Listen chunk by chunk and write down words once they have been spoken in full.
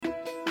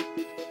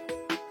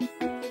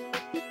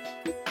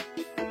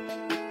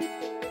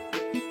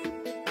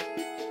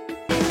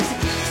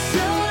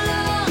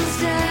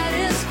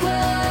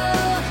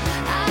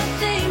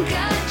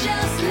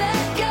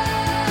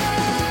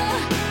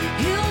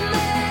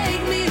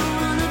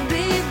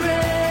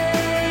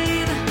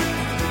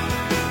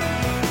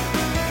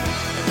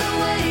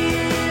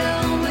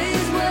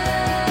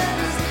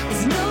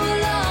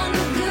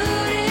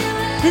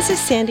This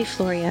is Sandy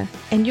Floria,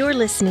 and you're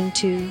listening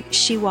to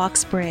She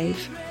Walks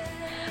Brave.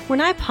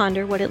 When I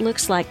ponder what it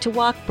looks like to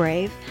walk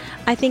brave,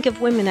 I think of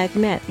women I've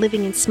met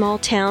living in small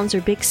towns or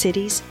big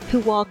cities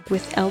who walk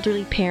with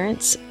elderly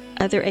parents,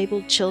 other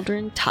abled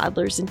children,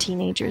 toddlers, and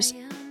teenagers.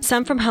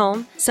 Some from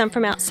home, some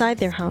from outside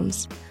their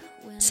homes.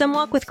 Some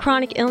walk with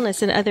chronic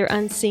illness and other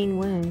unseen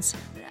wounds.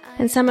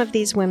 And some of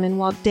these women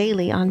walk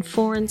daily on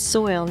foreign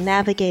soil,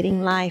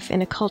 navigating life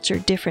in a culture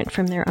different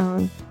from their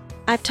own.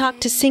 I've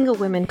talked to single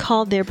women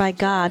called there by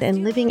God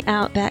and living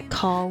out that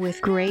call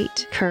with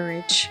great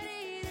courage.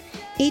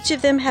 Each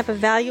of them have a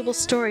valuable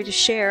story to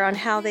share on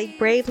how they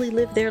bravely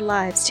live their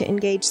lives to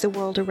engage the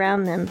world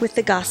around them with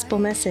the gospel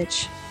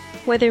message.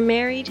 Whether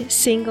married,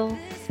 single,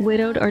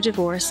 widowed, or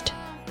divorced,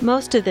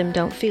 most of them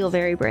don't feel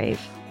very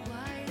brave.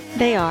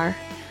 They are,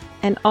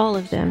 and all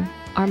of them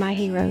are my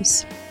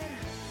heroes.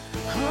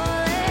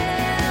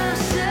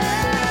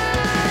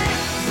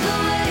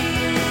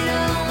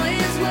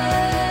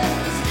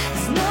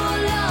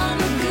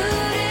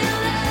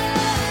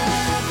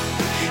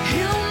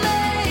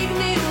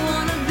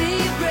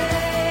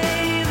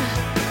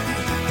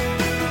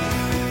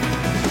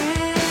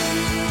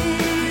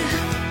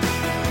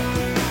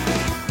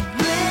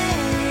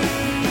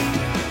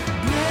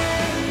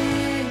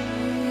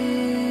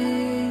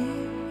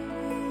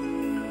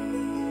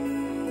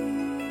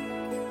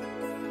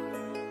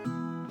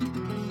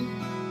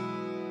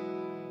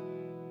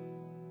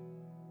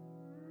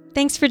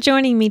 Thanks for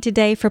joining me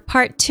today for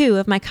part 2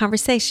 of my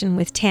conversation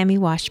with Tammy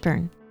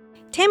Washburn.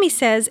 Tammy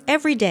says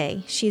every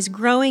day she's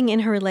growing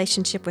in her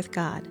relationship with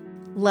God,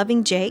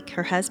 loving Jake,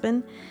 her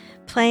husband,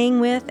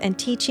 playing with and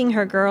teaching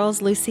her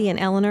girls, Lucy and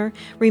Eleanor,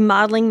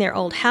 remodeling their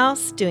old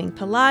house, doing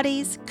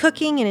Pilates,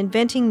 cooking, and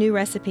inventing new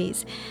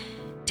recipes.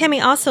 Tammy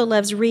also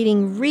loves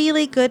reading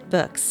really good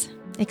books,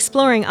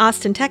 exploring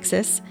Austin,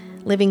 Texas,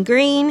 living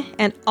green,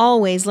 and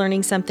always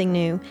learning something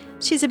new.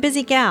 She's a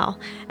busy gal,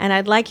 and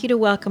I'd like you to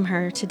welcome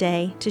her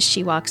today to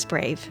She Walks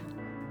Brave.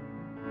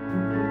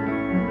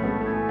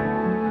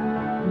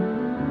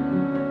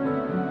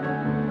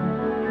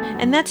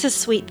 And that's a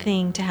sweet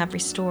thing to have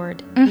restored.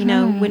 Mm-hmm. You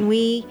know, when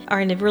we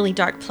are in a really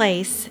dark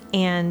place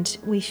and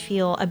we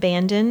feel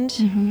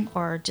abandoned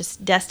or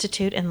just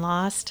destitute and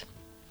lost,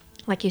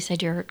 like you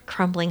said, your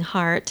crumbling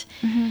heart.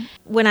 Mm-hmm.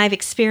 When I've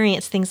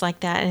experienced things like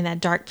that in that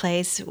dark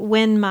place,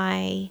 when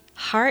my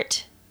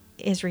heart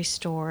is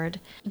restored,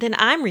 then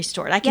I'm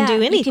restored. I can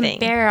do anything. You can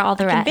bear all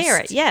the rest. I can bear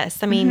it,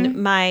 yes. I mean,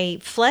 my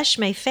flesh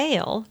may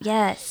fail.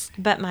 Yes.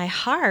 But my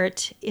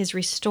heart is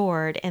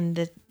restored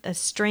and the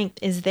strength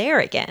is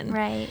there again.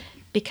 Right.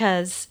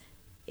 Because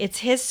it's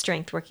His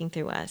strength working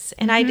through us.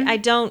 And I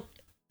don't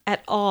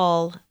at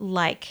all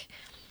like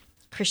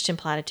Christian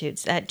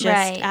platitudes. That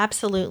just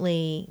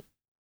absolutely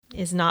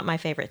is not my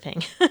favorite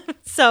thing.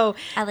 So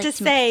I like to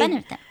say,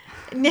 make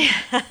fun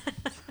of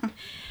them.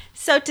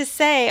 So to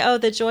say, oh,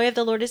 the joy of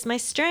the Lord is my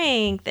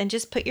strength, and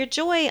just put your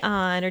joy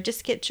on, or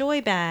just get joy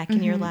back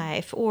in your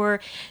life, or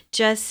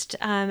just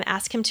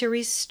ask Him to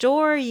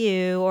restore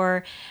you,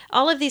 or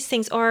all of these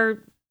things, or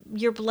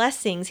your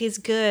blessings, He's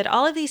good.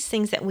 All of these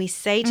things that we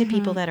say to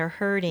people that are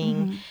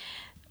hurting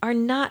are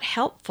not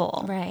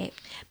helpful. Right.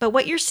 But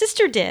what your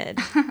sister did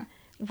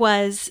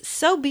was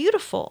so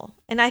beautiful.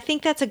 And I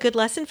think that's a good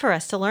lesson for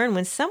us to learn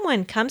when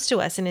someone comes to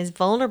us and is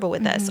vulnerable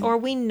with us, or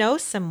we know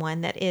someone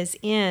that is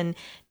in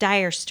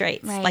dire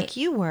straits, like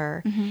you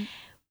were,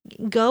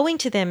 going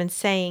to them and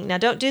saying, now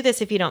don't do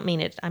this if you don't mean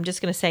it, I'm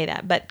just going to say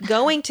that, but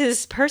going to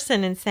this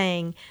person and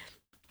saying,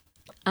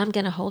 I'm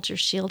going to hold your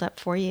shield up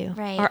for you,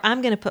 or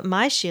I'm going to put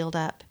my shield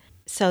up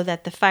so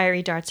that the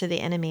fiery darts of the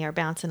enemy are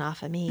bouncing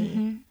off of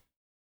me,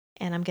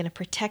 and I'm going to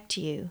protect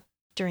you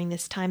during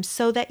this time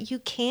so that you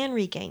can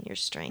regain your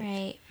strength.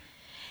 Right.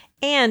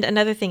 And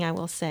another thing I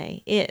will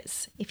say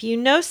is, if you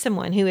know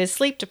someone who is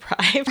sleep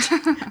deprived,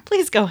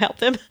 please go help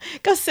them.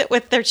 Go sit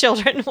with their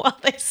children while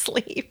they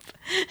sleep,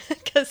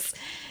 because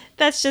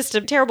that's just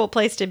a terrible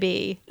place to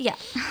be. Yeah.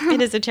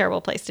 It is a terrible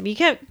place to be.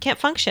 You can't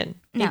function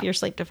if you're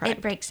sleep deprived.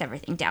 It breaks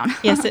everything down.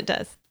 Yes, it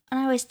does.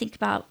 And I always think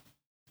about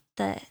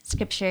the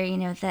scripture,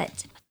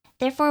 that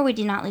therefore we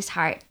do not lose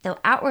heart, though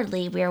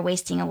outwardly we are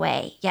wasting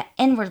away, yet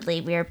inwardly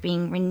we are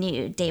being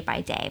renewed day by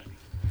day.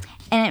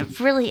 And it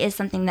really is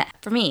something that,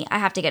 for me, I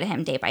have to go to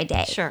Him day by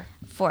day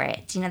for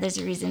it. There's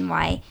a reason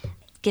why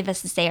give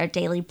us this day our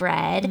daily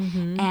bread,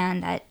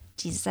 and that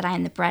Jesus said, I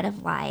am the bread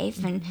of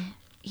life. And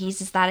He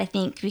uses that, I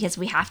think, because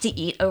we have to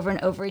eat over and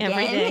over again.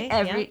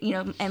 Every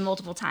day. And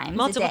multiple times a day.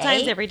 Multiple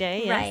times every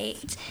day, yes.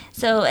 Right.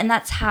 So, and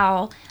that's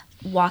how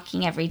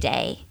walking every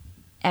day,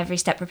 every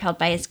step propelled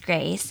by His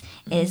grace,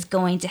 is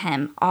going to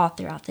Him all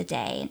throughout the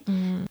day.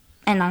 And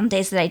on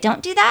days that I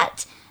don't do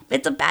that,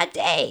 it's a bad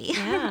day.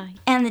 Yeah.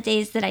 And the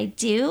days that I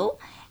do,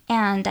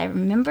 and I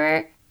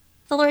remember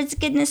the Lord's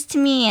goodness to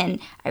me, and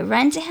I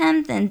run to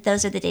Him, then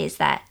those are the days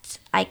that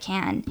I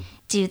can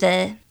do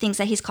the things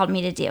that He's called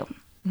me to do.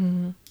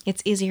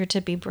 It's easier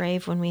to be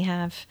brave when we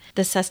have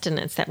the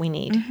sustenance that we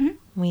need.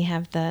 We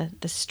have the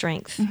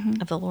strength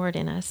of the Lord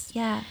in us.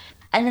 Yeah.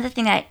 Another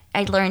thing that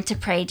I learned to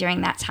pray during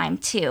that time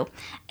too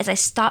is I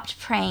stopped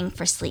praying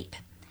for sleep.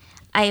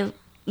 I,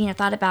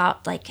 thought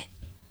about like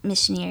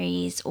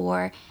missionaries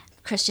or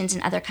Christians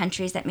in other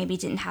countries that maybe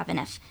didn't have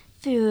enough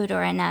food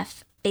or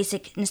enough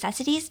basic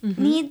necessities,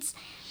 needs.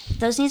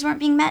 Those needs weren't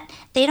being met.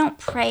 They don't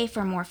pray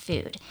for more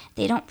food.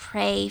 They don't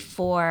pray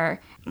for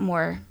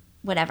more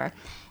whatever.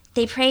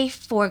 They pray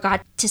for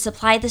God to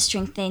supply the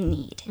strength they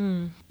need.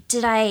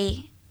 Did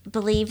I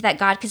believe that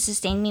God could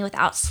sustain me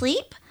without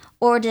sleep?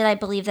 Or did I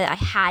believe that I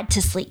had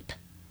to sleep?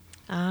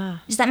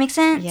 Does that make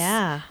sense?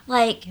 Yeah.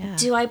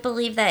 Do I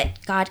believe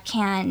that God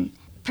can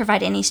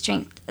provide any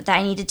strength that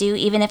I need to do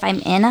even if I'm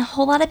in a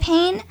whole lot of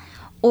pain?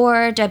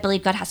 Or do I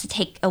believe God has to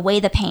take away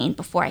the pain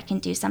before I can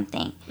do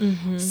something?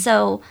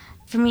 So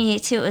for me,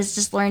 too, it was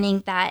just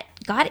learning that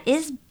God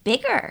is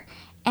bigger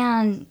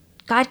and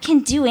God can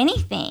do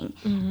anything.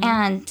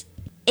 And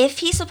if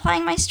he's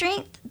supplying my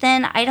strength,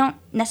 then I don't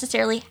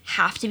necessarily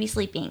have to be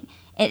sleeping.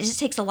 It just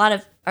takes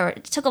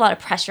it took a lot of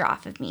pressure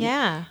off of me.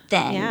 Yeah.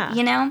 Then,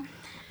 Yeah.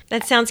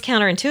 That sounds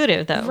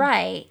counterintuitive, though.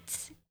 Right.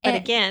 But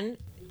again,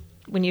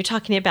 when you're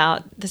talking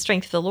about the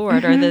strength of the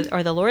Lord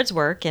or the Lord's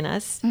work in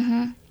us,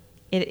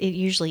 it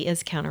usually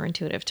is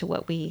counterintuitive to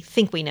what we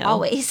think we know.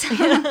 Always.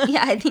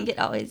 Yeah, I think it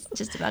always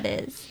just about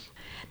is.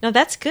 No,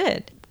 that's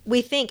good.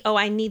 We think,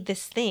 I need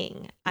this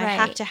thing. I Right.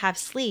 have to have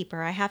sleep,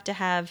 or I have to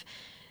have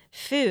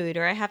food,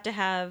 or I have to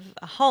have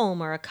a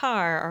home or a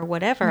car or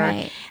whatever.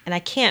 Right. And I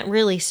can't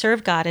really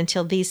serve God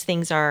until these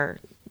things are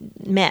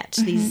met,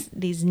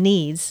 these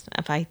needs,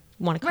 if I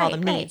want to call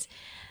them Right. needs.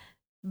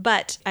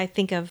 But I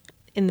think of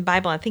in the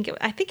Bible, I think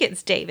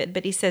it's David,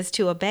 but he says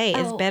to obey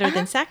is better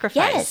than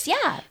sacrifice. Yes,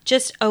 yeah.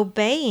 Just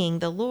obeying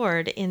the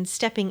Lord in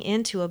stepping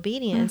into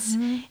obedience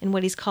in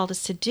what he's called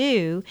us to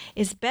do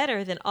is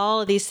better than all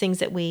of these things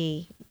that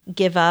we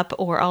give up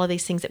or all of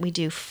these things that we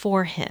do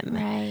for him.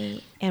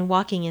 Right. And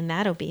walking in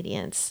that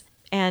obedience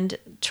and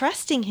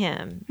trusting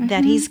him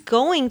that he's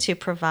going to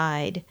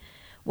provide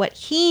what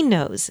he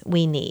knows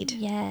we need,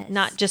 Yes.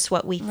 not just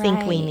what we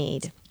think we Right.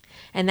 need.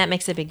 And that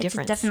makes a big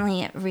difference. It's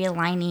definitely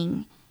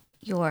realigning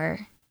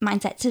your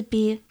mindset to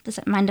be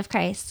the mind of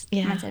Christ.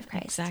 Mindset of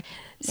Christ. Exactly.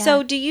 Yeah.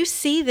 So do you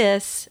see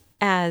this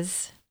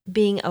as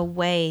being a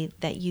way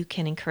that you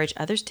can encourage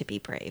others to be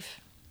brave?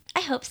 I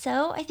hope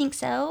so. I think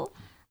so.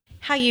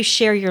 How you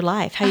share your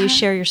life, how you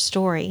share your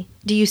story.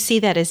 Do you see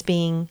that as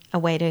being a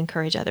way to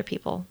encourage other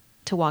people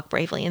to walk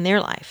bravely in their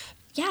life?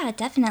 Yeah,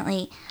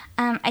 definitely.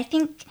 I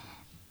think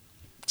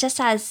just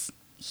as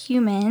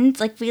humans,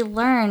 like we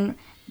learn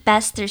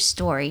best through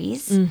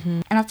stories.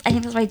 And I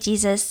think that's why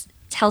Jesus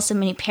tells so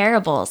many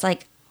parables.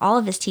 Like all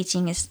of his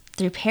teaching is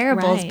through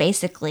parables, Right.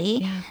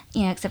 basically,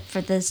 Yeah. except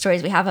for the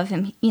stories we have of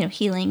him,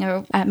 healing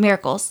or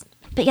miracles.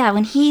 But yeah,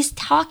 when he's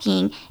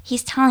talking,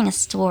 he's telling a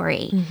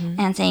story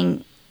and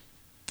saying,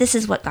 this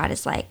is what God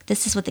is like.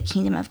 This is what the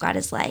kingdom of God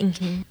is like.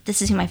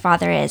 This is who my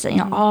Father is.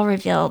 All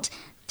revealed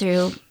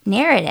through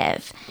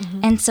narrative.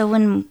 And so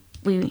when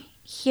we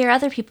hear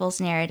other people's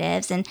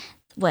narratives and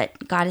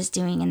what God is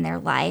doing in their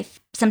life,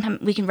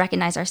 sometimes we can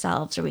recognize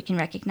ourselves or we can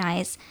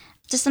recognize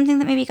just something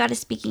that maybe God is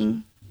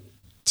speaking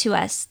to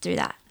us through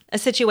that. A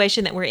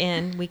situation that we're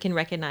in, we can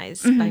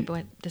recognize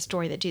by the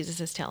story that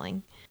Jesus is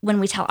telling. When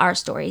we tell our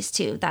stories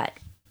too, that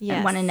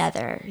Yes. one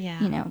another,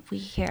 Yeah. we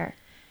hear.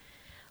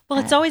 Well,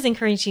 it's always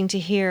encouraging to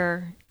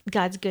hear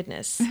God's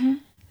goodness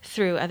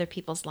through other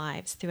people's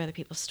lives, through other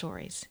people's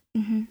stories.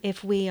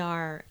 If we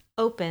are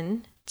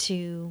open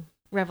to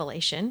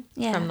revelation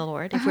Yeah. from the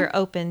Lord, if we're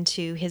open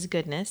to his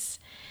goodness,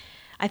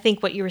 I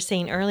think what you were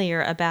saying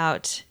earlier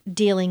about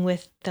dealing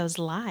with those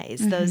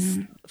lies, those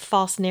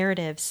false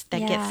narratives that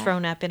get Yeah.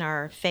 thrown up in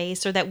our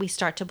face, or that we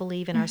start to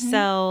believe in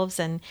ourselves,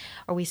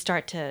 or we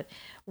start to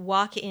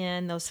walk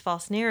in those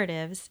false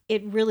narratives,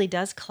 it really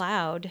does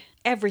cloud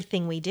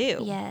everything we do.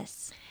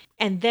 Yes.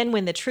 And then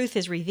when the truth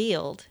is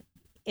revealed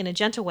in a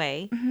gentle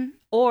way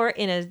or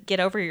in a get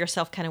over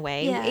yourself kind of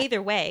way, Yeah.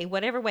 either way,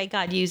 whatever way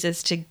God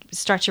uses to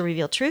start to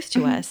reveal truth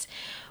to us,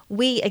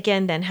 we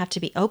again then have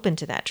to be open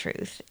to that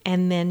truth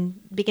and then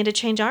begin to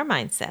change our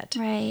mindset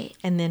Right.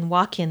 and then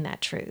walk in that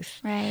truth.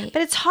 Right.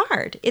 But it's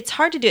hard. It's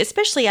hard to do,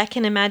 especially I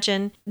can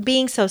imagine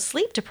being so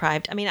sleep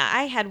deprived. I mean,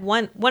 I had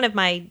one of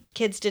my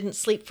kids didn't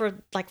sleep for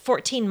like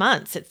 14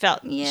 months. It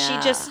felt Yeah.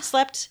 she just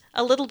slept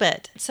a little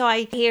bit. So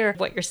I hear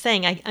what you're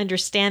saying. I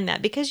understand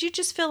that because you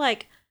just feel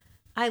like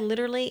I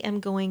literally am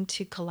going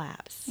to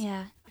collapse.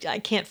 Yeah. I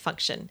can't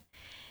function.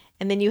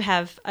 And then you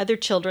have other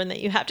children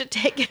that you have to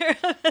take care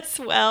of as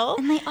well.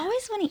 And they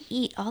always want to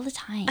eat all the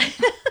time.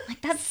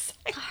 Like that's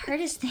the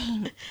hardest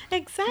thing.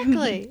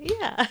 Exactly.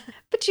 Yeah.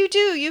 But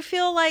you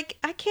feel like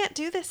I can't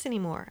do this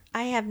anymore.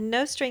 I have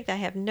no strength. I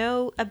have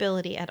no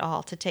ability at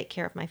all to take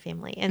care of my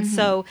family. And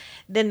so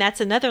then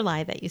that's another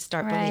lie that you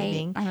start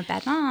believing. I'm a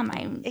bad mom.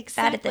 I'm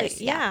Exactly. bad at this.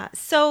 Yeah.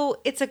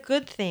 So it's a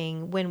good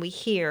thing when we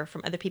hear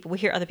from other people, we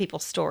hear other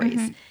people's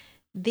stories.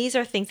 These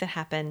are things that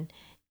happen,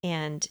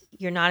 and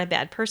you're not a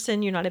bad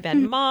person. You're not a bad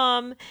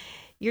mom.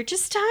 You're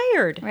just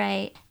tired.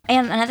 Right.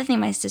 And another thing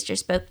my sister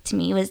spoke to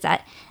me was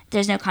that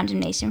there's no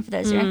condemnation for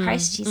those who are in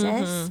Christ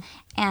Jesus.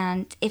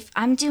 And if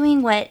I'm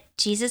doing what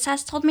Jesus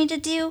has told me to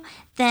do,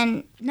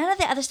 then none of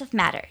the other stuff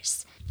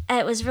matters.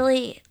 It was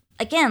really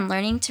again,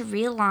 learning to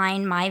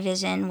realign my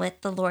vision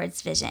with the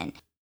Lord's vision.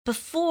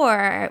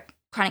 Before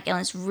chronic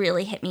illness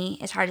really hit me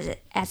as hard as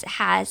it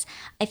has,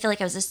 I feel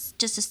like I was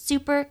just a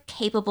super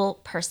capable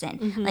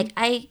person. Like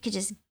I could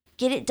just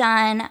get it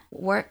done,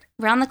 work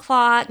around the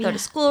clock, go to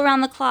school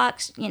around the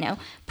clock,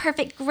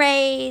 perfect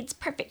grades,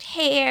 perfect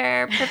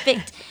hair,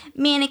 perfect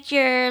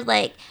manicure.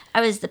 Like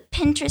I was the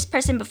Pinterest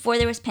person before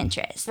there was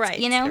Pinterest,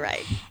 right?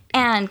 Right.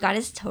 And God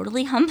has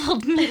totally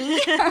humbled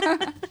me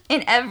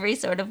in every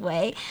sort of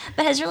way,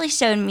 but has really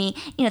shown me,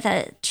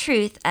 the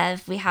truth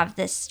of we have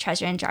this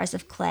treasure in jars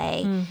of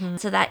clay,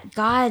 so that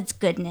God's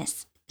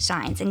goodness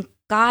shines and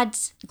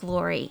God's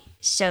glory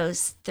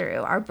shows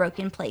through our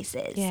broken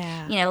places.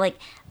 Yeah. Like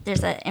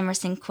there's a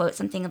Emerson quote,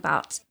 something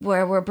about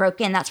where we're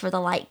broken, that's where the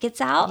light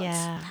gets out.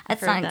 Yeah.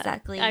 That's not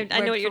exactly. I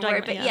know what you're talking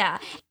about. But yeah,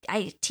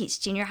 I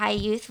teach junior high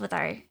youth with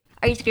our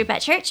youth group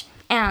at church,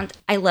 and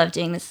I love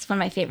doing this. It's one of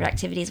my favorite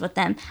activities with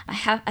them. I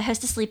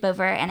host a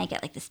sleepover, and I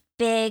get like this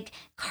big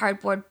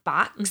cardboard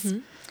box,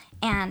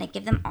 and I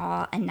give them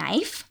all a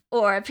knife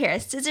or a pair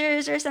of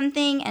scissors or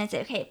something, and I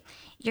say, okay,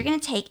 you're going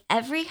to take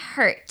every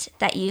hurt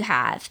that you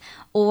have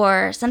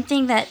or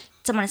something that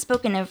someone has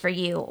spoken over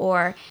you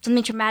or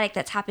something traumatic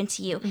that's happened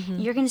to you.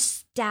 You're going to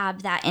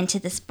stab that into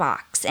this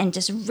box and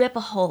just rip a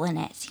hole in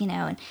it,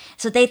 and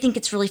so they think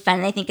it's really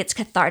fun. They think it's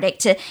cathartic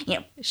to,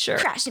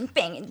 crash and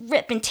bang and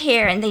rip and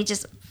tear. And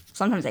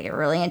sometimes they get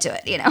really into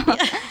it, Yeah,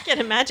 I can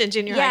imagine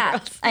junior high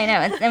girls. I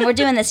know. And we're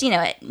doing this,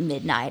 at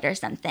midnight or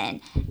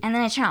something. And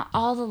then I turn out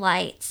all the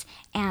lights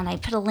and I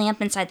put a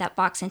lamp inside that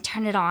box and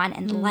turn it on,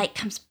 and the light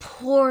comes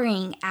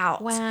pouring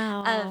out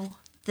of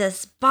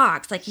this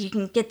box. Like you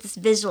can get this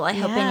visual, I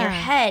hope, in your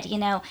head,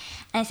 and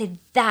I say,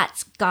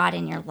 that's God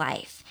in your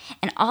life.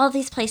 And all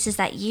these places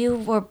that you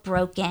were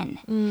broken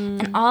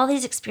and all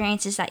these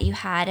experiences that you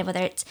had, whether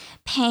it's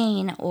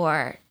pain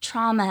or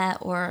trauma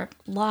or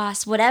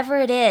loss, whatever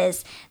it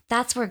is,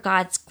 that's where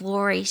God's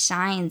glory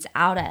shines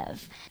out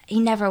of. He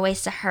never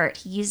wastes a hurt.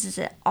 He uses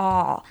it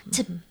all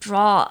to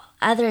draw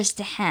others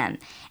to him.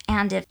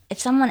 And if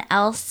someone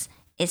else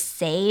is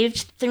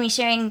saved through me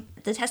sharing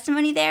the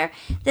testimony there,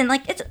 then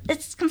like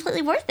it's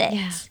completely worth it.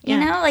 You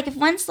know, like if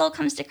one soul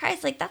comes to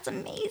Christ, like that's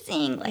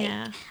amazing. Like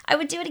I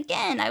would do it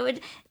again. I would,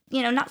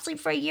 not sleep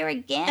for a year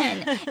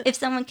again if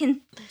someone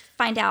can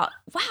find out,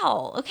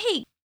 wow,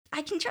 okay,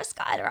 I can trust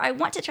God, or I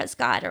want to trust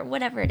God, or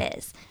whatever it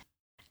is.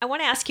 I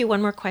want to ask you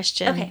one more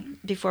question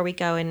before we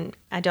go, and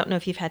I don't know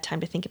if you've had time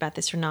to think about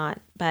this or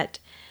not, but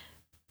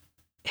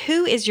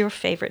who is your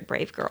favorite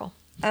Brave girl?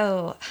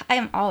 Oh, I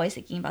am always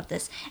thinking about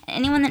this. And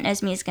anyone that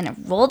knows me is going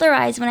to roll their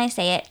eyes when I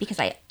say it because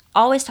I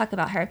always talk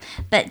about her,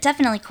 but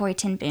definitely Corrie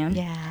ten Boom.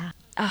 Yeah.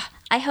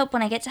 I hope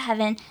when I get to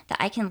heaven that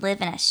I can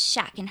live in a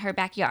shack in her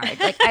backyard.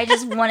 Like, I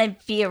just want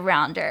to be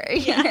around her,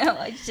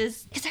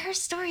 because her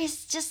story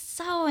is just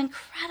so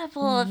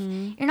incredible. If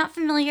you're not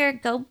familiar,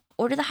 go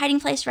order The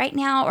Hiding Place right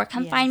now or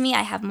come find me.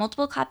 I have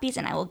multiple copies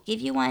and I will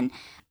give you one.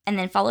 And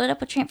then follow it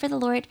up with Tramp for the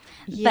Lord.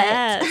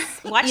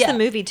 Yes. Watch the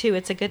movie, too.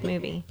 It's a good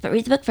movie. But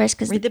read the book first,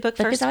 because the book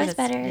is always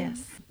better.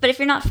 Yes. But if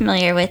you're not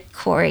familiar with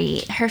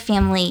Corrie, her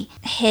family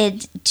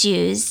hid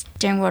Jews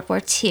during World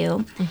War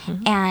II.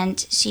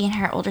 And she and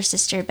her older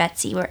sister,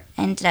 Betsy,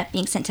 ended up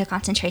being sent to a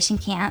concentration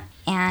camp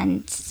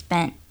and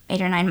spent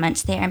 8 or 9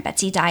 months there. And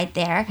Betsy died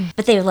there.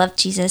 But they loved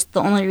Jesus. The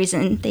only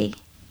reason they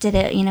did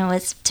it,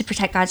 was to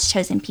protect God's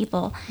chosen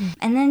people.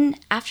 And then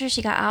after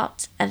she got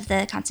out of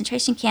the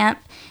concentration camp,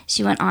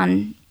 she went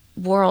on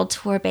world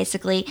tour,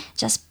 basically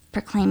just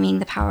proclaiming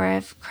the power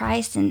of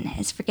Christ and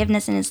his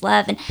forgiveness and his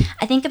love. And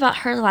I think about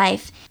her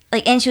life,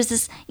 and she was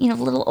this,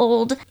 little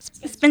old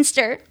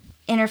spinster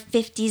in her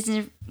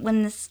 50s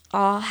when this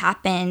all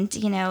happened,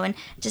 and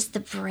just the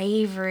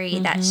bravery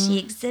that she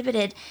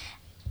exhibited.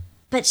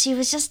 But she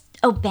was just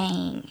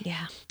obeying.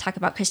 Yeah. Talk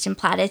about Christian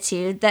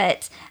platitude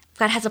that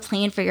God has a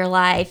plan for your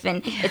life,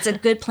 and it's a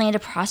good plan to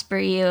prosper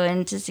you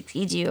and to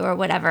succeed you, or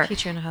whatever.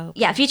 Future and hope.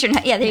 Yeah, future and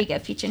hope. Yeah, there you go,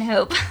 future and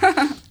hope.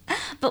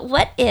 But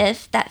what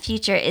if that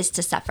future is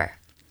to suffer?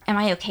 Am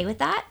I okay with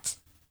that?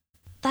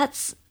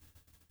 That's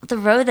the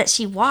road that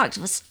she walked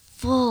was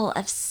full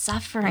of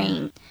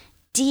suffering,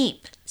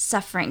 deep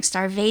suffering,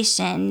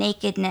 starvation,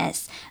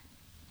 nakedness,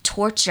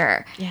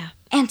 torture. Yeah.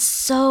 And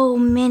so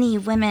many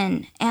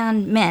women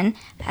and men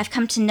have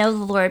come to know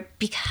the Lord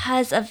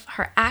because of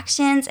her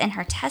actions and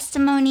her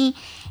testimony.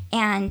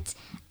 And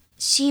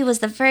she was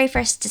the very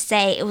first to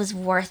say it was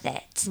worth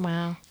it.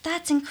 Wow.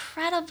 That's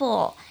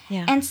incredible.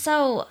 Yeah. And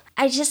so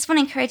I just want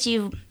to encourage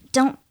you,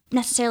 don't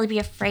necessarily be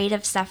afraid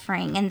of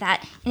suffering, and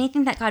that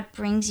anything that God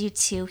brings you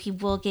to, he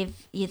will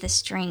give you the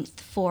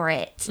strength for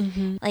it.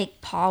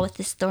 Like Paul with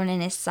this thorn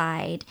in his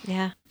side.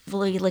 Yeah.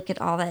 Will you look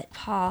at all that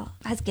Paul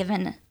has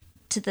given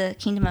to the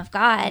kingdom of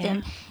God,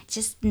 and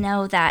just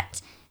know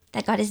that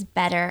God is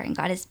better, and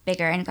God is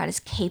bigger, and God is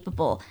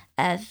capable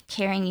of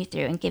carrying you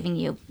through and giving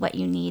you what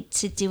you need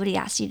to do what he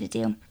asks you to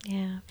do.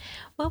 Yeah.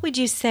 What would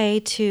you say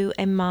to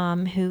a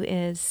mom who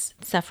is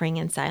suffering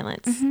in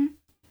silence?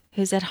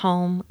 who's at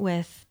home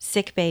with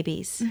sick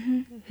babies,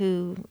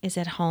 who is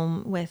at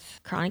home with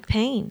chronic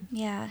pain,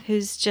 Yeah.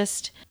 who's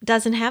just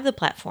doesn't have the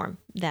platform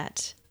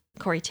that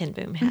Corrie ten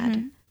Boom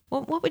had.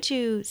 What would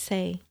you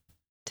say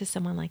to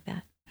someone like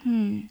that?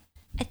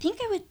 I think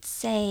I would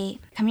say,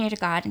 come near to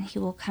God and he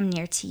will come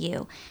near to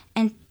you.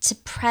 And to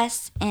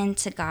press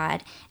into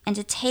God and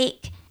to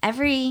take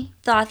every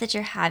thought that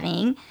you're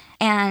having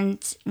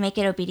and make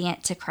it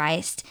obedient to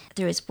Christ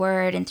through his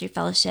word and through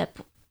fellowship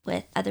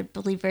with other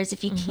believers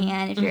if you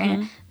can, if you're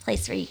in a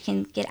place where you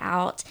can get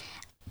out.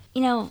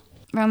 You know,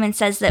 Romans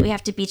says that we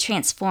have to be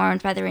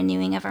transformed by the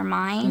renewing of our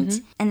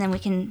mind, and then we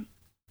can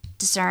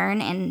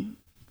discern and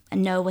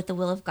know what the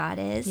will of God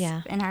is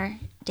in our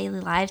daily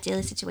lives,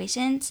 daily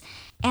situations.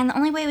 And the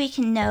only way we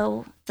can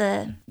know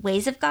the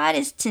ways of God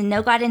is to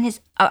know God in his,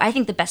 I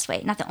think the best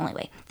way, not the only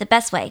way, the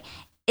best way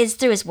is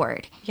through his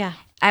word. Yeah.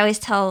 I always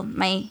tell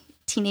my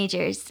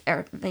teenagers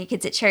or my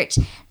kids at church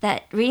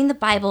that reading the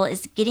Bible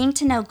is getting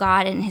to know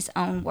God in his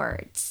own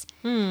words.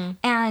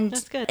 And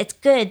That's good. it's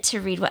good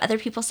to read what other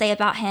people say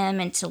about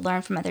him and to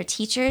learn from other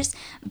teachers,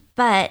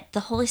 but the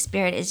Holy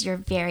Spirit is your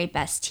very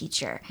best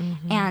teacher.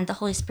 And the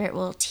Holy Spirit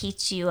will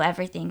teach you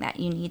everything that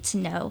you need to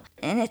know.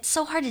 And it's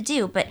so hard to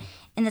do, but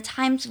in the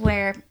times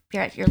where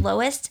you're at your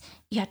lowest,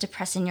 you have to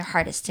press in your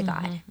hardest to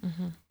God.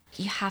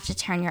 You have to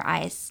turn your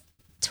eyes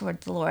toward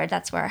the Lord.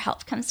 That's where our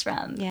help comes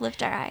from.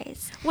 Lift our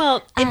eyes.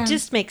 Well, it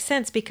just makes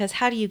sense, because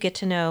how do you get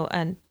to know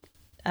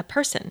a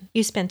person?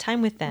 You spend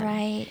time with them.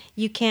 Right.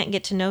 You can't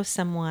get to know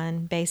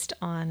someone based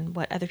on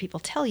what other people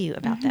tell you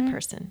about that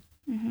person,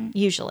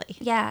 usually.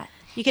 Yeah.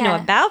 You can know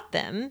about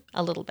them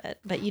a little bit,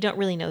 but you don't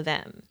really know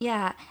them.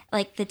 Yeah.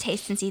 Like the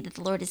taste and see that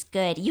the Lord is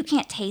good. You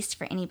can't taste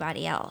for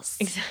anybody else.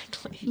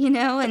 Exactly. You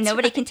know, and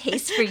nobody can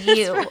taste for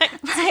you.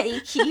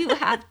 Like you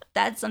have,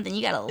 that's something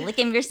you got to lick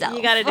him yourself.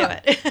 You got to do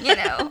it. You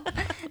know.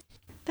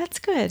 That's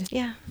good.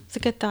 Yeah. It's a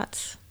good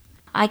thoughts.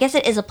 I guess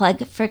it is a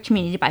plug for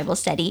community Bible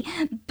study,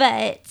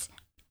 but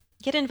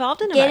Get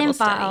involved in a get Bible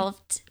study.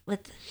 involved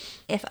with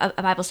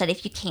a Bible study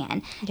if you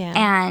can. Yeah.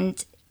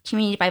 And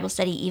community Bible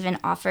study even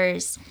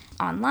offers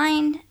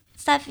online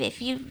stuff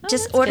if you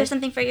just that's order good.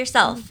 something for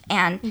yourself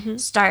and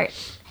start.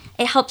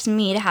 It helps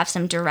me to have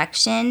some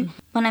direction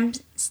when I'm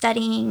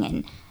studying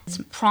and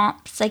some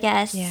prompts, I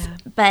guess. Yeah.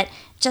 But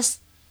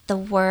just the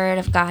Word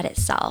of God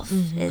itself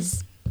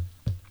is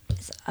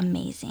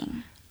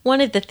amazing.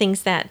 One of the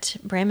things that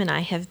Bram and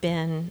I have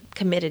been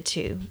committed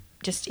to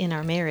just in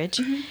our marriage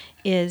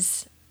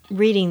is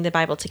reading the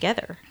Bible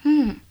together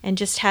and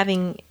just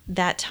having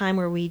that time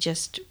where we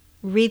just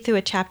read through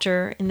a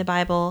chapter in the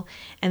Bible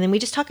and then we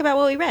just talk about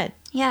what we read.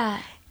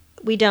 Yeah.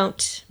 We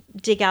don't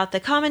dig out the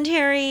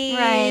commentaries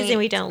and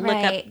we don't look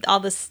up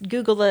all this,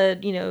 Google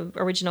the,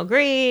 original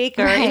Greek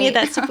or any of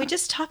that stuff. We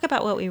just talk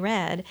about what we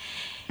read.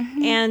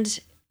 And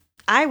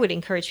I would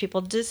encourage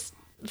people to just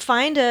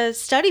find a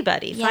study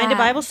buddy, find a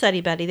Bible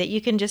study buddy that you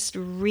can just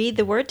read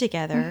the word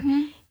together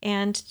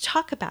and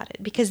talk about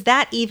it, because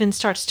that even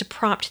starts to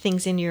prompt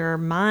things in your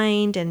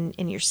mind and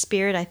in your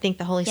spirit. I think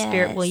the Holy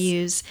Spirit will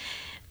use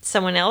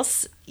someone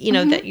else,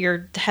 that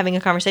you're having a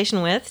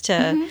conversation with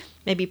to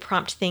maybe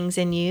prompt things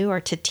in you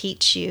or to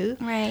teach you.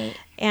 Right.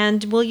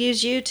 And we'll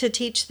use you to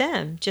teach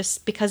them,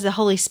 just because the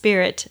Holy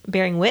Spirit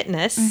bearing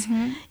witness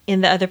in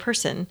the other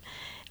person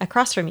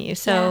across from you.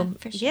 So,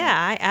 for sure.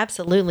 I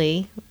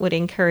absolutely would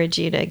encourage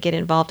you to get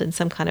involved in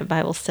some kind of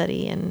Bible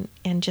study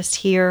and just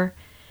hear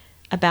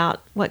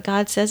about what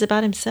God says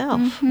about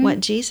himself, what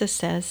Jesus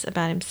says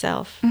about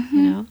himself,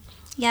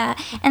 Yeah.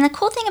 And the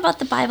cool thing about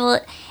the Bible,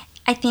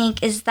 I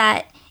think, is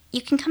that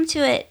you can come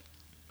to it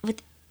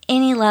with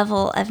any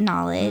level of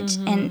knowledge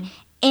and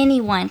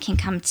anyone can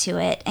come to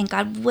it and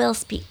God will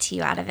speak to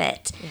you out of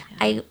it. Yeah.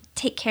 I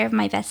take care of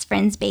my best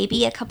friend's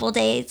baby a couple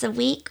days a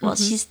week. Well,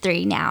 she's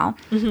 3 now.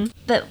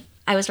 But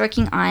I was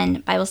working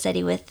on Bible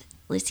study with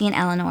Lucy and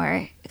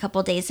Eleanor a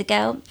couple days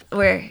ago.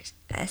 We're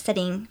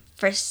studying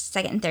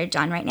 1st, 2nd, and 3rd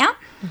John right now.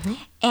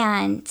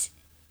 And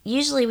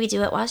usually we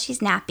do it while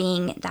she's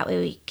napping. That way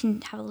we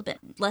can have a little bit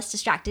less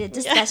distracted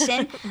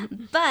discussion.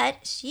 But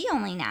she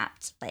only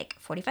napped like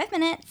 45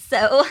 minutes.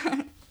 So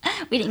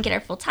we didn't get our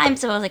full time.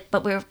 So I was like,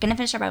 but we're going to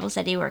finish our Bible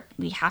study.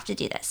 We have to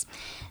do this.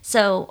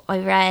 So I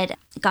read,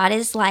 God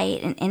is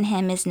light and in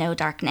him is no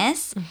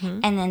darkness.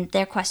 And then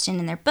their question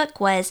in their book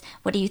was,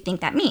 what do you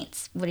think that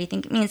means? What do you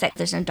think it means that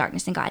there's no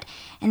darkness in God?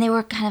 And they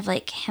were kind of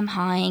like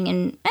hem-hawing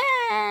and,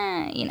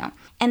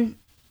 And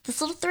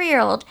this little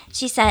 3-year-old,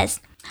 she says,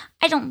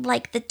 I don't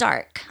like the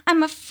dark.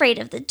 I'm afraid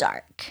of the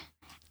dark.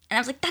 And I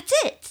was like, that's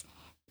it.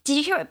 Did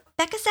you hear what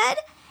Becca said?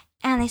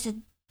 And they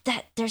said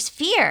that there's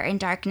fear in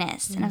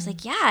darkness. And I was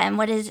like, yeah. And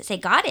what does it say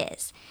God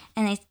is?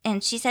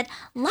 And she said,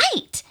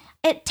 light.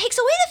 It takes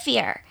away the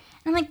fear.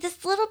 And I'm like,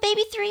 this little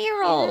baby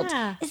 3-year-old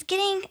is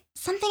getting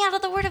something out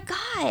of the Word of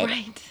God.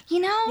 Right.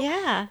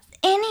 Yeah.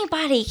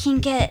 Anybody can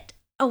get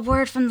a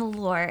word from the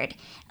Lord.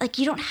 Like,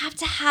 you don't have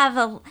to have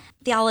a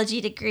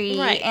theology degree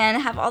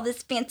and have all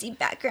this fancy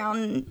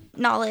background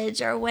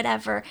knowledge or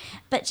whatever,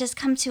 but just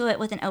come to it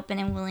with an open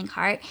and willing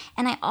heart.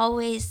 And I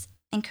always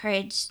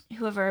encourage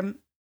whoever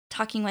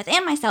talking with,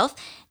 and myself,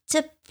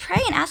 to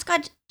pray and ask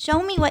God,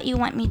 show me what you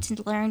want me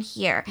to learn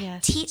here.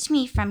 Yes. Teach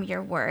me from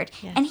your word.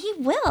 Yes. And he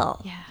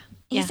will. Yeah.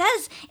 He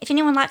says, if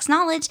anyone lacks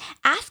knowledge,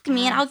 ask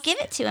me and I'll Yes. give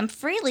it to him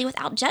freely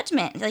without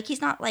judgment. Like, he's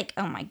not like,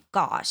 oh my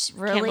gosh,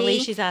 really? Can't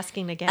believe she's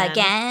asking again.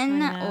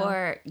 Again? I know.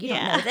 Or you don't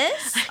Yeah. know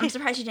this? I'm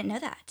surprised you didn't know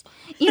that.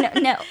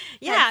 No.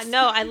 Yeah,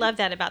 no, I love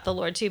that about the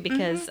Lord too,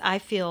 because I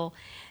feel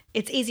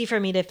it's easy for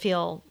me to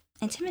feel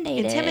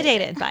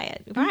intimidated by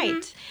it.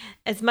 Right.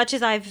 As much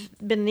as I've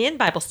been in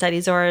Bible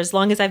studies or as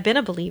long as I've been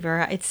a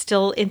believer, it's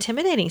still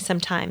intimidating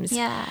sometimes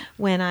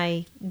when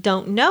I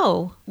don't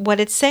know what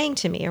it's saying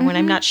to me or when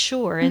I'm not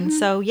sure. And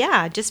so,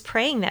 just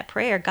praying that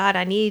prayer, God,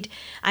 I need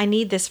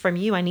this from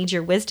you. I need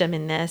your wisdom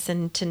in this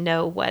and to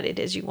know what it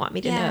is you want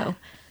me to know.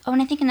 Oh,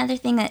 and I think another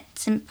thing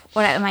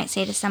what I might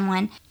say to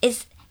someone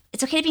is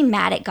it's okay to be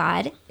mad at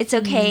God. It's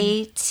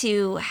okay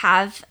to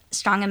have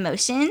strong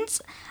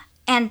emotions.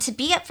 And to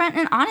be upfront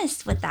and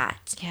honest with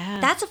that. Yeah.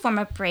 That's a form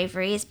of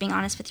bravery, is being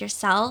honest with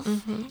yourself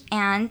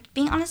and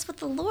being honest with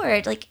the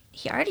Lord. Like,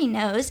 he already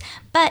knows,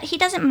 but he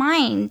doesn't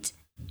mind.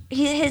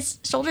 His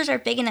shoulders are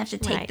big enough to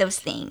take those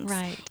things.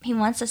 Right. He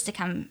wants us to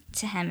come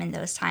to him in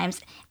those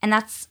times. And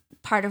that's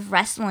part of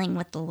wrestling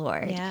with the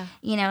Lord. Yeah.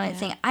 And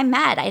saying, I'm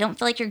mad. I don't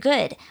feel like you're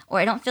good. Or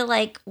I don't feel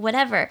like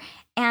whatever.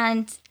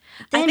 And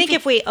I think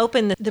if we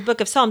open the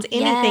book of Psalms,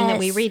 anything that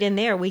we Yes. read in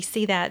there, we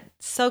see that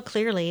so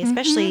clearly,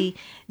 especially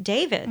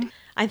David.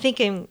 I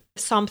think in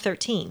Psalm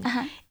 13,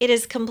 it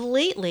is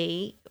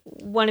completely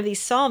one of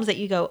these Psalms that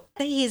you go,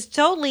 he's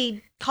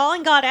totally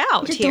calling God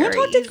out here. Don't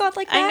talk to God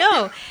like that. I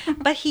know,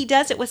 but he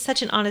does it with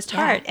such an honest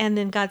heart. And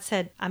then God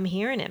said, I'm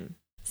hearing him.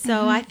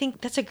 So I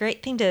think that's a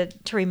great thing to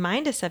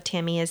remind us of,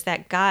 Tammy, is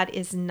that God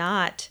is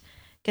not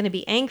going to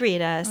be angry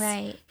at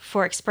us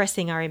for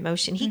expressing our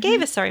emotion. He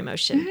gave us our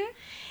emotion.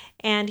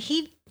 And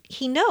he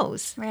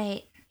knows.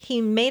 Right. He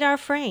made our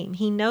frame.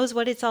 He knows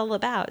what it's all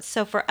about.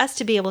 So for us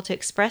to be able to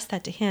express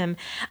that to him,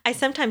 I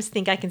sometimes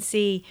think I can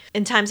see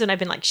in times when I've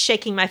been like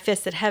shaking my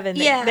fist at heaven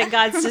that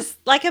God's just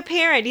like a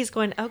parent. He's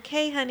going,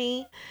 okay,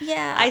 honey.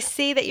 Yeah. I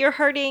see that you're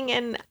hurting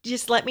and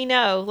just let me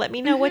know. Let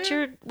me know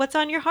what's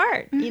on your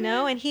heart,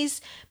 and he's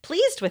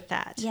pleased with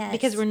that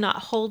because we're not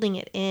holding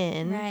it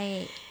in.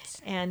 Right.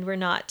 And we're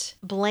not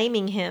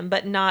blaming him,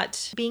 but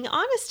not being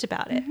honest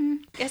about it.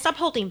 Stop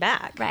holding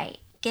back. Right.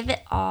 Give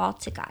it all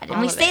to God. And All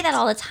we of say it. that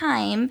all the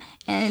time,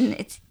 and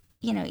it's,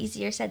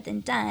 easier said than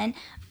done.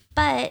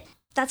 But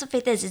that's what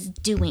faith is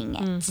doing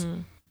it.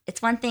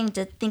 It's one thing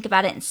to think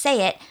about it and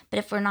say it, but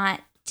if we're not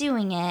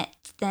doing it,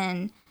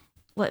 then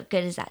what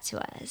good is that to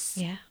us?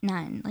 Yeah.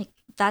 None. Like,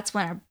 that's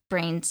when our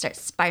brain starts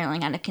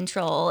spiraling out of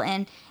control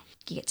and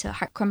you get to a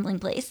heart crumbling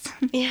place.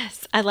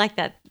 Yes, I like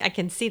that. I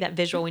can see that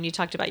visual when you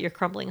talked about your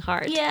crumbling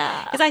heart.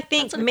 Yeah. Because I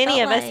think that's what it many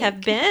felt of us like.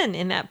 have been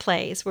in that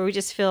place where we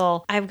just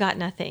feel, I've got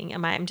nothing.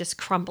 I'm just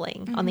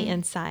crumbling on the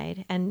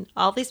inside. And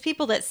all these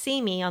people that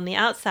see me on the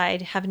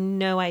outside have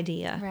no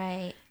idea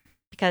Right.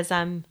 because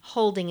I'm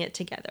holding it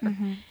together.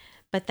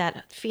 But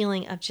that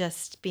feeling of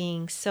just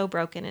being so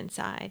broken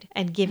inside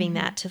and giving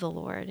that to the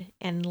Lord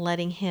and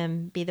letting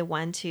him be the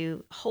one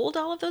to hold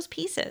all of those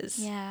pieces.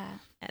 Yeah.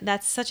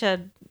 That's such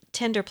a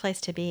tender place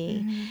to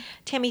be.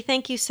 Tammy,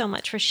 thank you so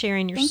much for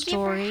sharing your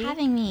story. Thank you for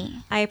having me.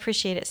 I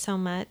appreciate it so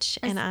much.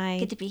 It's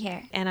good to be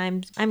here.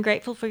 And I'm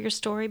grateful for your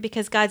story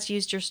because God's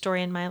used your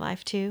story in my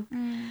life too.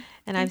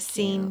 And I've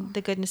seen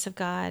the goodness of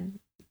God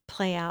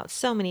play out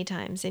so many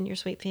times in your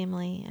sweet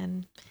family,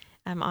 and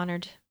I'm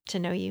honored to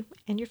know you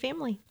and your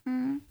family.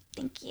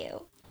 Thank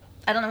you.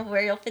 I don't know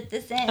where you'll fit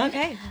this in.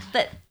 Okay.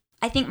 But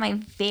I think my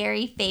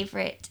very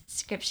favorite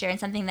scripture, and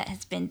something that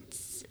has been,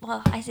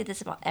 well, I say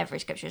this about every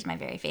scripture is my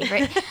very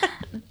favorite,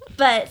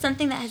 but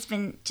something that has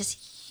been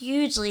just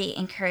hugely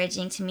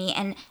encouraging to me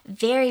and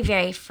very,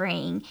 very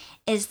freeing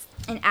is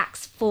in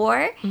Acts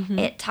 4.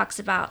 It talks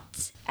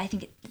about, I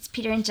think it's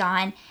Peter and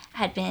John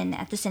had been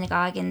at the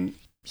synagogue and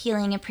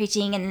healing and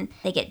preaching, and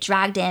they get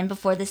dragged in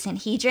before the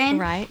Sanhedrin.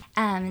 Right.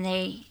 And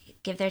they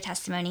give their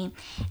testimony.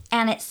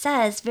 And it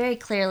says very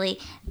clearly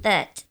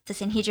that the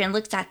Sanhedrin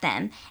looks at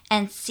them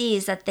and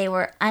sees that they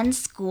were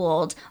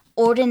unschooled,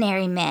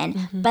 ordinary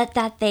men, but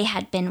that they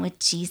had been with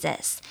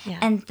Jesus. Yeah.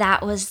 And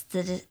that was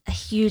a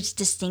huge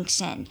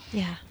distinction.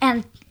 Yeah.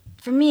 And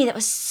for me, that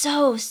was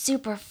so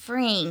super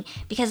freeing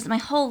because my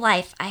whole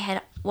life I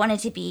had wanted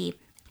to be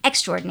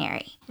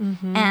extraordinary.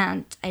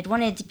 And I'd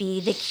wanted to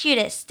be the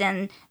cutest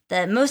and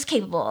the most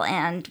capable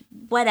and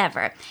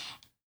whatever.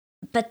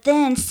 But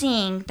then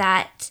seeing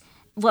that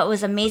what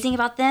was amazing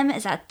about them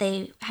is that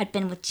they had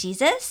been with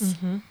Jesus,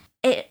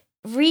 it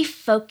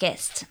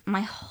refocused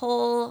my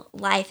whole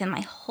life and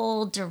my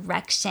whole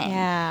direction.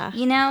 Yeah.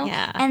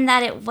 Yeah. And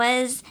that it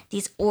was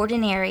these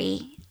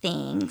ordinary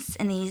things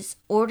and these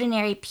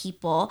ordinary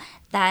people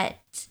that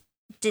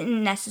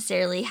didn't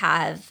necessarily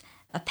have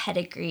a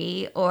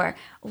pedigree or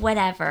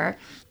whatever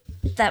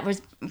that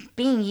was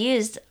being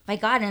used by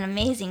God in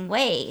amazing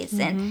ways.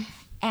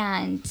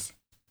 And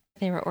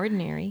They were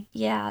ordinary.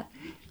 yeah.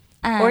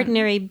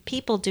 Ordinary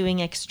people doing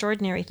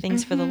extraordinary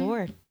things for the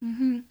Lord.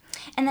 And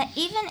that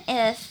even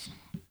if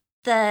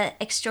the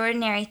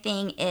extraordinary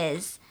thing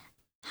is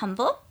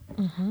humble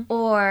Mm-hmm.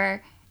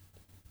 or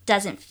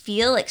doesn't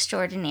feel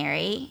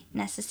extraordinary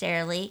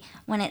necessarily,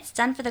 when it's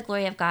done for the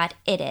glory of God,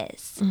 it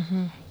is.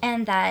 Mm-hmm.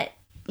 And that,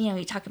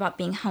 you talk about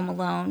being home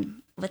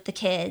alone with the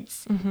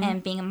kids Mm-hmm.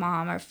 and being a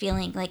mom or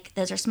feeling like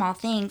those are small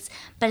things.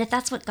 But if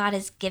that's what God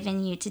has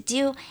given you to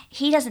do,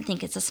 he doesn't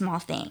think it's a small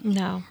thing.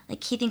 No.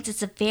 Like, he thinks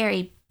it's a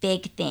very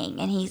big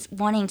thing, and he's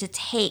wanting to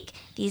take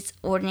these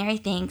ordinary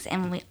things,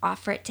 and when we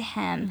offer it to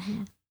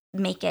him,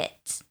 make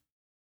it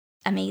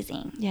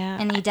amazing. Yeah.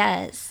 And he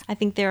does. I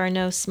think there are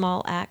no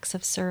small acts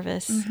of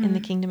service in the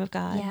kingdom of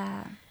God.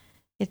 Yeah.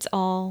 It's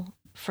all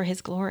for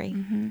his glory,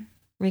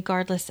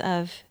 regardless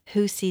of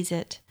who sees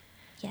it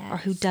Yes. or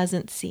who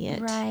doesn't see it.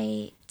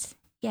 Right.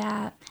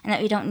 Yeah. And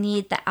that we don't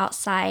need the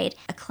outside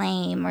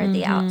acclaim or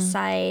the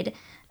outside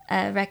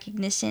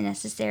recognition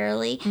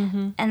necessarily.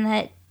 And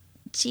that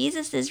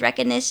Jesus'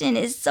 recognition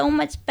is so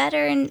much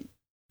better and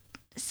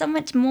so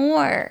much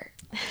more.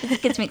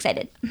 It gets me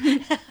excited.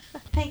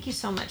 Thank you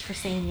so much for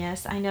saying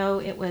yes. I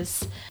know it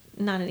was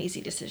not an easy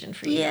decision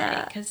for you.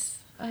 Yeah. Because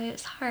It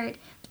was hard.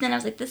 But then I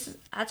was like,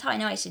 that's how I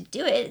know I should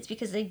do it. It's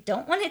because I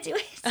don't want to do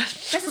it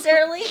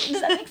necessarily.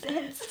 Does that make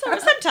sense?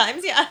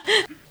 sometimes, yeah.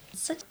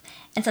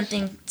 And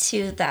something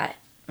too that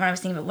when I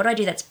was thinking about what do I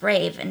do that's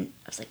brave, and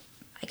I was like,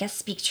 I guess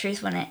speak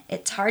truth when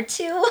it's hard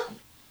to.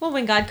 Well,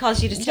 when God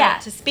calls you to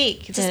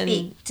speak,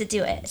 to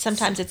do it.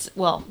 Sometimes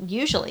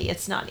usually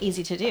it's not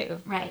easy to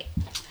do. Right.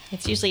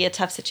 It's usually a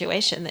tough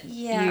situation that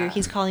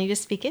he's calling you to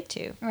speak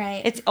into.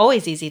 Right. It's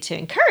always easy to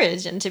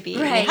encourage and to be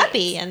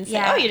happy and say,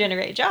 Yeah. oh, you're doing a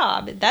great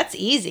job. That's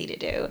easy to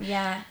do.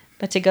 Yeah.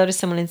 But to go to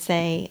someone and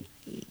say,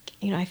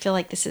 I feel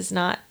like this is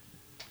not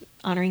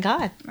honoring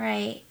God.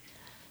 Right.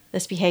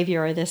 This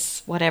behavior or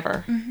this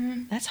whatever.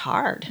 That's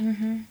hard.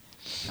 The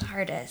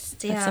hardest.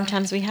 But Yeah.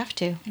 sometimes we have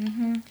to.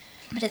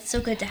 But it's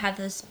so good to have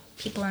those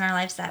people in our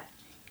lives that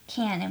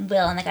can and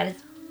will, and that God has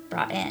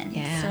brought in.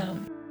 Yeah. So.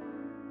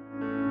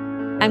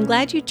 I'm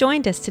glad you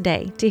joined us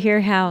today to hear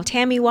how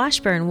Tammy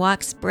Washburn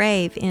walks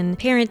brave in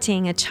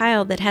parenting a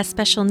child that has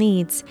special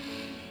needs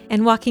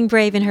and walking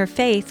brave in her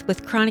faith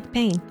with chronic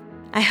pain.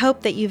 I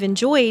hope that you've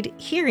enjoyed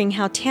hearing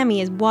how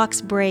Tammy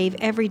walks brave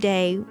every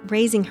day,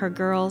 raising her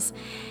girls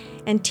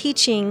and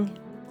teaching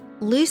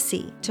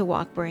Lucy to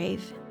walk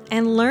brave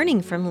and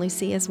learning from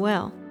Lucy as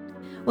well.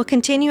 We'll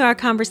continue our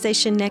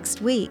conversation next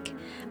week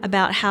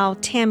about how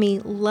Tammy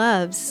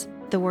loves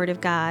the Word of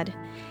God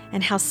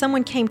and how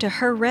someone came to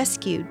her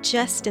rescue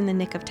just in the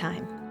nick of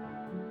time.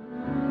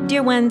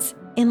 Dear ones,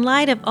 in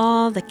light of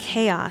all the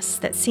chaos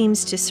that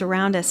seems to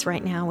surround us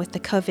right now with the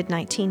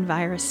COVID-19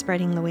 virus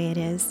spreading the way it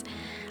is,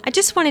 I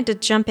just wanted to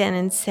jump in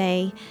and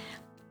say,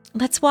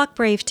 let's walk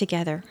brave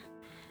together.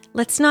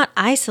 Let's not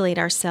isolate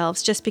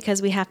ourselves just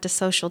because we have to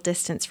social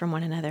distance from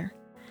one another.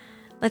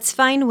 Let's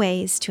find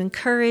ways to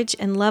encourage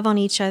and love on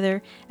each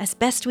other as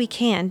best we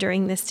can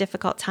during this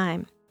difficult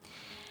time.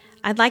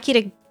 I'd like you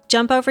to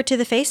jump over to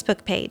the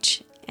Facebook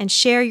page and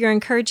share your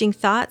encouraging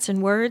thoughts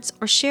and words,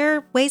 or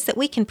share ways that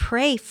we can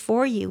pray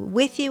for you,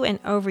 with you, and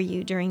over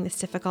you during this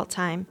difficult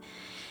time.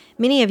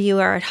 Many of you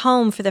are at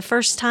home for the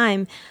first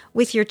time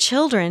with your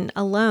children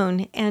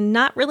alone and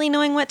not really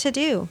knowing what to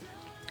do.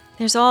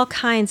 There's all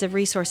kinds of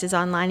resources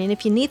online, and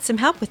if you need some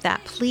help with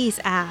that, please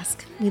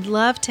ask. We'd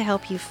love to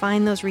help you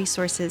find those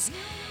resources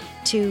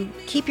to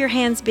keep your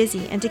hands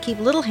busy and to keep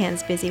little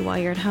hands busy while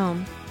you're at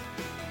home.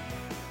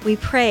 We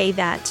pray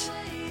that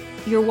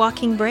you're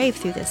walking brave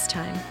through this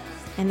time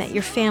and that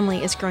your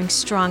family is growing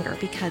stronger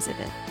because of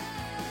it.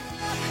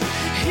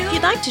 If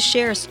you'd like to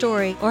share a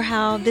story or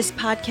how this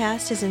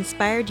podcast has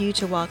inspired you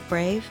to walk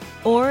brave,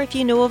 or if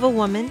you know of a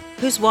woman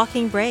who's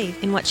walking brave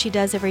in what she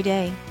does every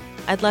day,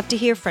 I'd love to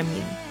hear from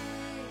you.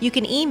 You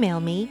can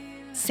email me,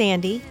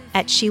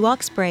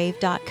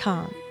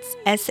 sandy@shewalksbrave.com.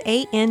 It's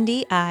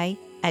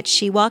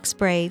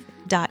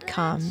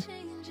SANDI@shewalksbrave.com.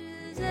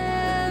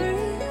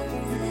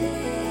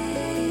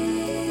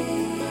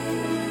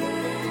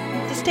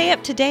 To stay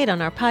up to date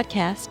on our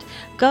podcast,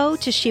 go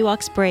to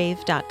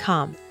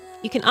shewalksbrave.com.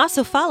 You can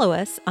also follow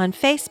us on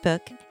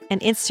Facebook and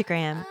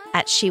Instagram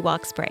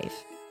 @shewalksbrave.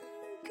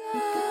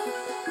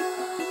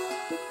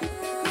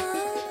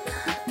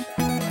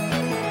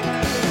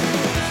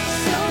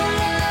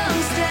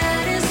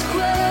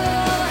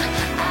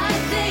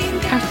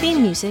 Our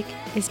theme music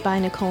is by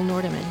Nicole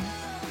Nordeman.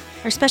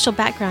 Our special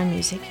background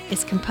music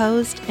is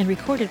composed and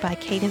recorded by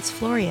Cadence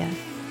Floria.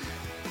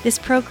 This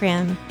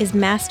program is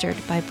mastered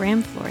by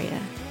Bram Floria.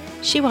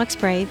 She Walks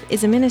Brave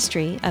is a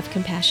ministry of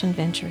Compassion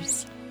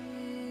Ventures.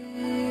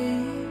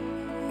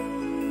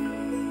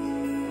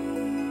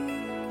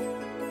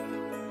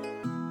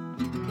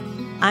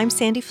 I'm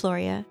Sandy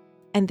Floria,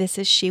 and this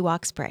is She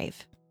Walks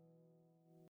Brave.